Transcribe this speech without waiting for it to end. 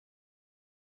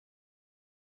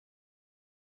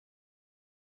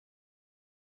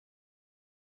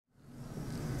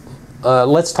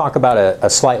let's talk about a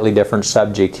slightly different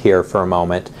subject here for a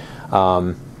moment.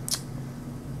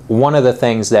 One of the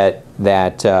things that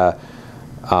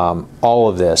all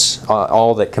of this,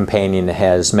 all that Companion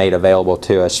has made available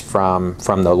to us, from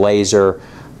the laser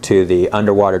to the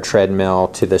underwater treadmill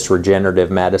to this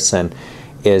regenerative medicine,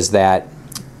 is that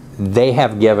they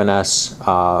have given us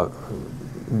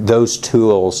those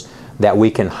tools that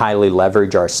we can highly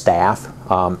leverage our staff.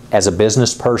 As a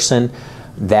business person,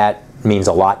 that means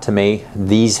a lot to me.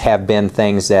 These have been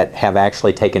things that have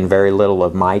actually taken very little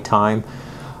of my time,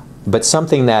 but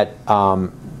something that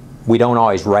we don't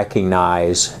always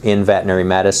recognize in veterinary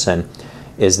medicine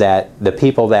is that the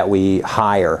people that we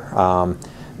hire,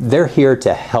 they're here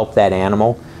to help that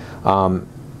animal.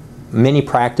 Many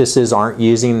practices aren't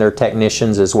using their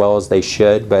technicians as well as they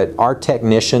should, but our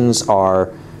technicians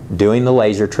are doing the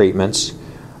laser treatments.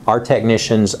 Our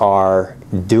technicians are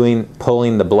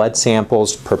pulling the blood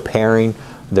samples, preparing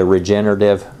the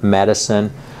regenerative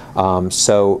medicine.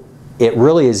 So it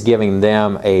really is giving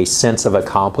them a sense of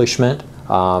accomplishment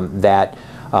that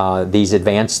these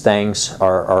advanced things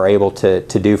are able to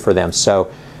do for them.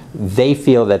 So they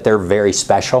feel that they're very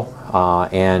special,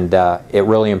 and it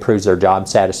really improves their job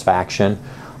satisfaction.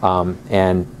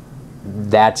 And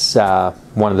that's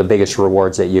one of the biggest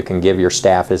rewards that you can give your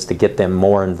staff, is to get them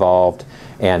more involved.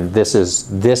 And this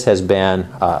has been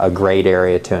a great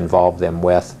area to involve them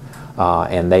with,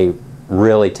 and they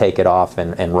really take it off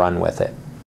and run with it.